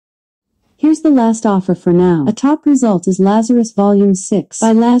Here's the last offer for now. A top result is Lazarus Volume 6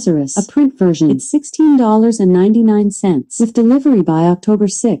 by Lazarus, a print version. It's $16.99 with delivery by October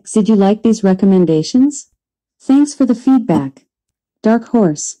 6. Did you like these recommendations? Thanks for the feedback. Dark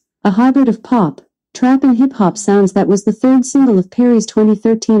Horse, a hybrid of pop, trap and hip-hop sounds that was the third single of Perry's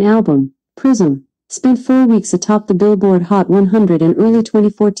 2013 album, Prism, spent 4 weeks atop the Billboard Hot 100 in early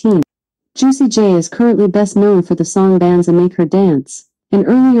 2014. Juicy J is currently best known for the song Bands Make Her Dance, and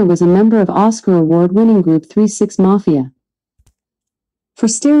earlier was a member of Oscar award-winning group 3 6 Mafia. For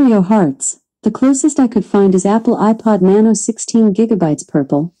Stereo Hearts, the closest I could find is Apple iPod Nano 16GB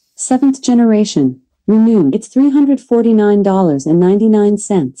Purple, 7th generation, renewed. It's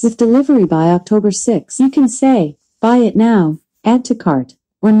 $349.99 with delivery by October 6. You can say, buy it now, add to cart,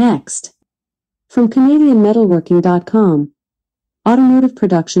 or next. From CanadianMetalworking.com, automotive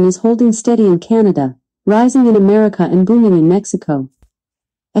production is holding steady in Canada, rising in America and booming in Mexico.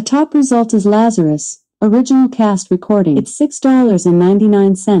 A top result is Lazarus, original cast recording. It's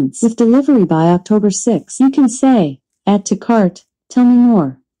 $6.99 with delivery by October 6. You can say, add to cart, tell me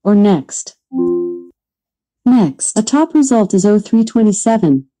more, or next. Next, a top result is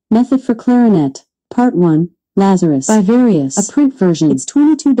 0327, Method for Clarinet, Part 1, Lazarus by Various, a print version. It's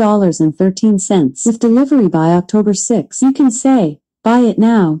 $22.13 with delivery by October 6. You can say, buy it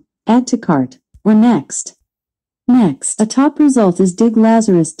now, add to cart, or next. Next, a top result is Dig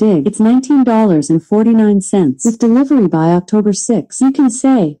Lazarus Dig. It's $19.49 with delivery by October 6. You can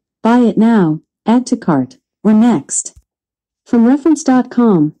say, buy it now, add to cart, or next. From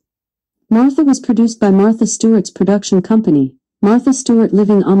Reference.com, Martha was produced by Martha Stewart's production company, Martha Stewart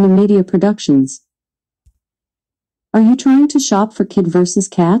Living Omni Media Productions. Are you trying to shop for Kid vs.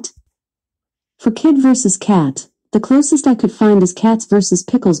 Kat? For Kid vs. Kat, the closest I could find is Cats vs.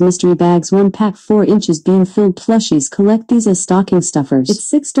 Pickles mystery bags 1 pack 4 inches bean-filled plushies. Collect these as stocking stuffers. It's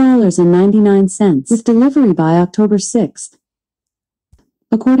 $6.99 with delivery by October 6th.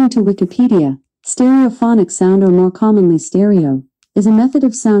 According to Wikipedia, stereophonic sound, or more commonly stereo, is a method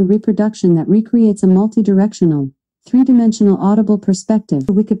of sound reproduction that recreates a multi-directional, three-dimensional audible perspective.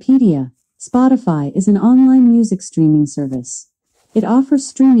 Wikipedia, Spotify is an online music streaming service. It offers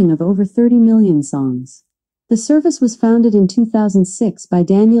streaming of over 30 million songs. The service was founded in 2006 by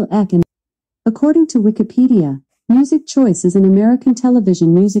Daniel Ek and, according to Wikipedia, Music Choice is an American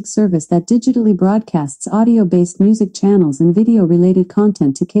television music service that digitally broadcasts audio-based music channels and video-related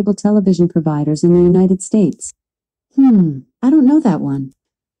content to cable television providers in the United States. I don't know that one.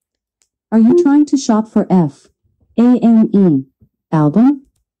 Are you trying to shop for F.A.M.E. album?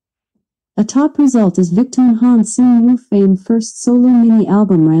 A top result is Victon Han Sung Woo Fame first solo mini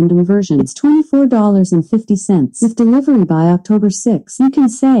album random version. It's $24.50 with delivery by October 6. You can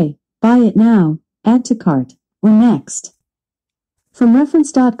say, buy it now, add to cart, or next. From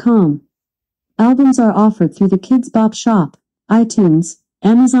Reference.com, albums are offered through the Kids Bop Shop, iTunes,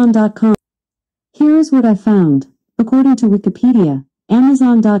 Amazon.com. Here is what I found. According to Wikipedia,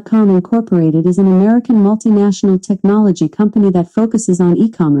 Amazon.com Incorporated is an American multinational technology company that focuses on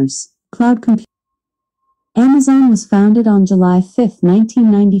e-commerce, cloud computing. Amazon was founded on July 5,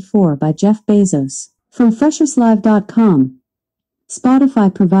 1994 by Jeff Bezos. From FreshersLive.com, Spotify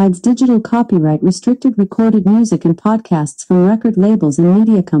provides digital copyright-restricted recorded music and podcasts from record labels and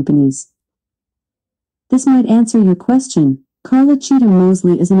media companies. This might answer your question. Carla Cheatham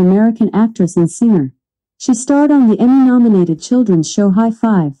Mosley is an American actress and singer. She starred on the Emmy-nominated children's show High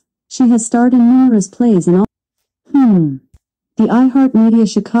Five. She has starred in numerous plays and all. The iHeartMedia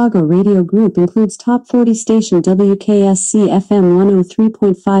Chicago radio group includes top 40 station WKSC-FM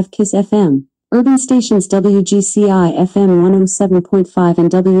 103.5 KISS FM, urban stations WGCI-FM 107.5 and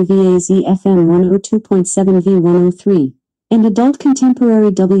WVAZ-FM 102.7 V103, and adult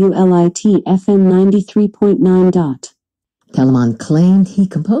contemporary WLIT-FM 93.9. Telemann claimed he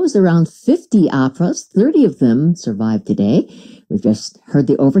composed around 50 operas, 30 of them survive today. We've just heard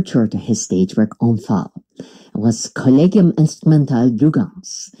the overture to his stage work Omphale. It was Collegium Instrumental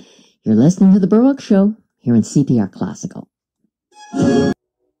Jugends. You're listening to The Burwalk Show here in CPR Classical.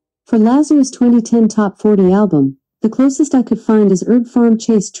 For Lazarus 2010 Top 40 album, the closest I could find is Herb Farm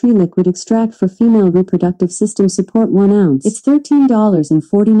Chase Tree Liquid Extract for Female Reproductive System Support 1 ounce. It's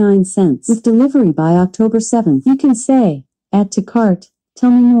 $13.49 with delivery by October 7th. You can say, add to cart,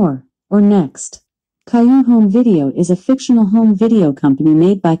 tell me more, or next. Caillou Home Video is a fictional home video company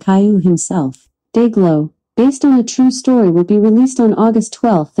made by Caillou himself. Dayglow, based on a true story, will be released on August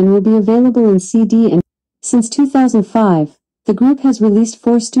 12th and will be available in CD and. Since 2005, the group has released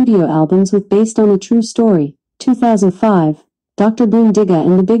 4 studio albums with Based on a True Story, 2005, Dr. Boom Digga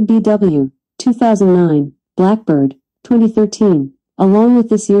and the Big BW, 2009, Blackbird, 2013, along with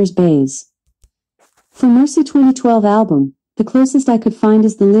this year's Bays. From Mercy 2012 album, the closest I could find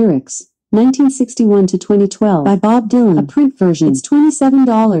is the lyrics, 1961 to 2012 by Bob Dylan, a print version. It's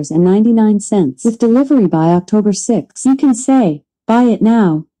 $27.99 with delivery by October 6. You can say, buy it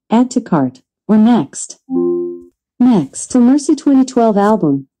now, add to cart, or next. Next, from Mercy 2012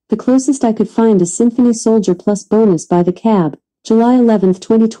 album, the closest I could find is Symphony Soldier Plus Bonus by The Cab, July 11,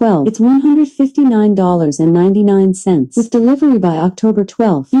 2012. It's $159.99 with delivery by October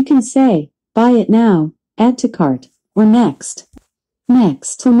 12. You can say, buy it now, add to cart, or next.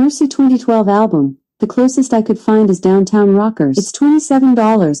 Next, from Mercy 2012 album, the closest I could find is Downtown Rockers. It's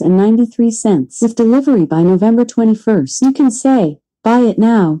 $27.93 with delivery by November 21st. You can say, buy it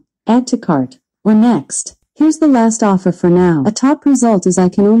now, add to cart, or next. Here's the last offer for now. A top result is I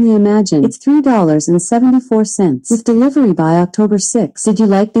Can Only Imagine. It's $3.74 with delivery by October 6. Did you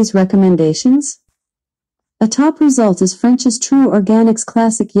like these recommendations? A top result is French's True Organics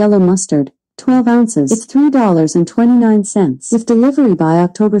Classic Yellow Mustard, 12 ounces. It's $3.29 with delivery by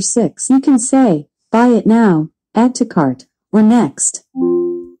October 6. You can say, buy it now, add to cart, or next.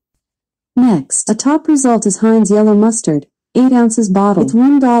 Next, a top result is Heinz Yellow Mustard, 8 ounces bottle. It's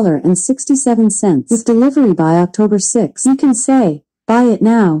 $1.67 with delivery by October 6. You can say, buy it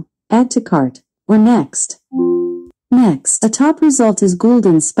now, add to cart, or next. Next, a top result is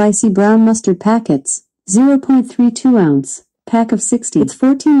Gulden's Spicy Brown Mustard Packets, 0.32 ounce, pack of 60. It's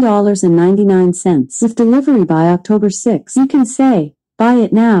 $14.99 with delivery by October 6. You can say, buy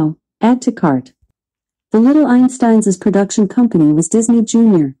it now, add to cart. The Little Einsteins' production company was Disney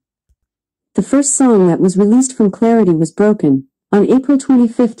Junior. The first song that was released from Clarity was Broken, on April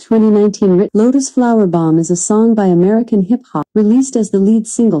 25, 2019. Lotus Flower Bomb is a song by American Hip Hop, released as the lead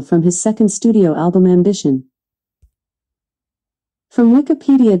single from his second studio album Ambition. From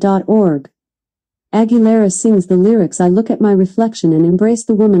Wikipedia.org, Aguilera sings the lyrics, I look at my reflection and embrace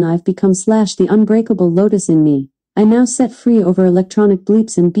the woman I've become / the unbreakable lotus in me, I now set free over electronic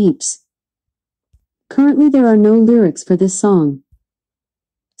bleeps and beeps. Currently there are no lyrics for this song.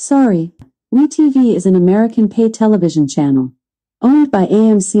 Sorry. WeTV is an American pay television channel, owned by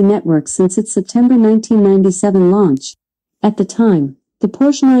AMC Networks since its September 1997 launch. At the time, the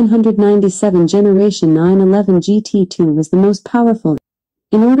Porsche 997 Generation 911 GT2 was the most powerful.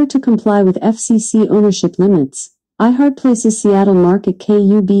 In order to comply with FCC ownership limits, iHeart places Seattle market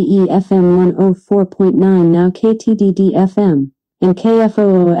KUBE FM 104.9 now KTDD FM, and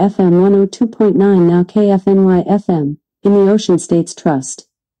KFOO FM 102.9 now KFNY FM, in the Ocean States Trust.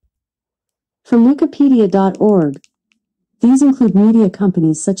 From Wikipedia.org, these include media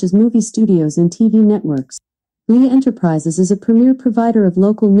companies such as movie studios and TV networks. Lee Enterprises is a premier provider of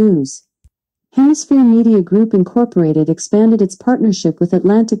local news. Hemisphere Media Group Incorporated expanded its partnership with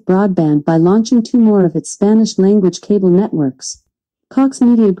Atlantic Broadband by launching 2 more of its Spanish-language cable networks. Cox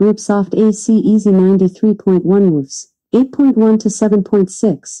Media Group Soft AC Easy 93.1 WOOFs, 8.1 to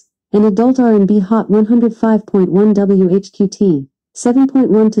 7.6, and Adult R&B Hot 105.1 WHQT.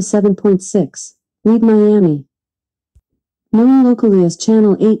 7.1 to 7.6, Lead Miami. Known locally as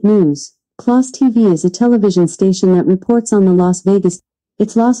Channel 8 News, Claus TV is a television station that reports on the Las Vegas.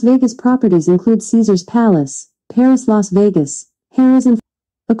 Its Las Vegas properties include Caesars Palace, Paris Las Vegas, Harrah's and...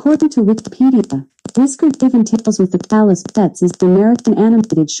 According to Wikipedia, Whisker Given Tales with the Palace Pets is the American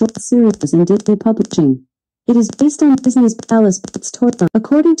animated short series in Disney Publishing. It is based on Disney's Palace Pets toy line.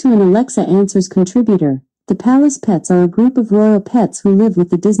 According to an Alexa Answers contributor, the Palace Pets are a group of royal pets who live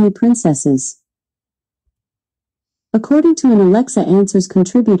with the Disney princesses. According to an Alexa Answers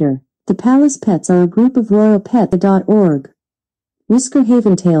contributor, the Palace Pets are a group of royal pets.org. Whisker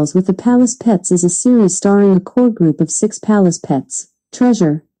Haven Tales with the Palace Pets is a series starring a core group of 6 Palace Pets: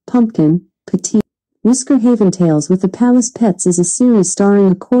 Treasure, Pumpkin, Petite. Whisker Haven Tales with the Palace Pets is a series starring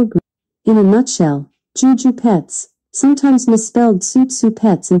a core group. In a nutshell, Juju Pets, sometimes misspelled Tsutsu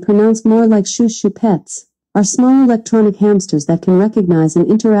Pets and pronounced more like Shushu Pets, are small electronic hamsters that can recognize and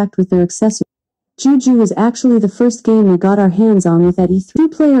interact with their accessories. Juju was actually the first game we got our hands on with at E3.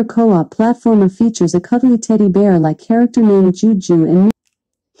 2-player co-op platformer features a cuddly teddy bear-like character named Juju and...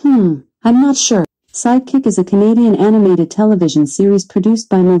 I'm not sure. Sidekick is a Canadian animated television series produced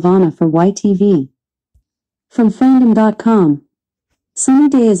by Nelvana for YTV. From Fandom.com. Sunny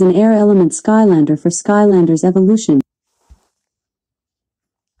Day is an Air Element Skylander for Skylanders Evolution.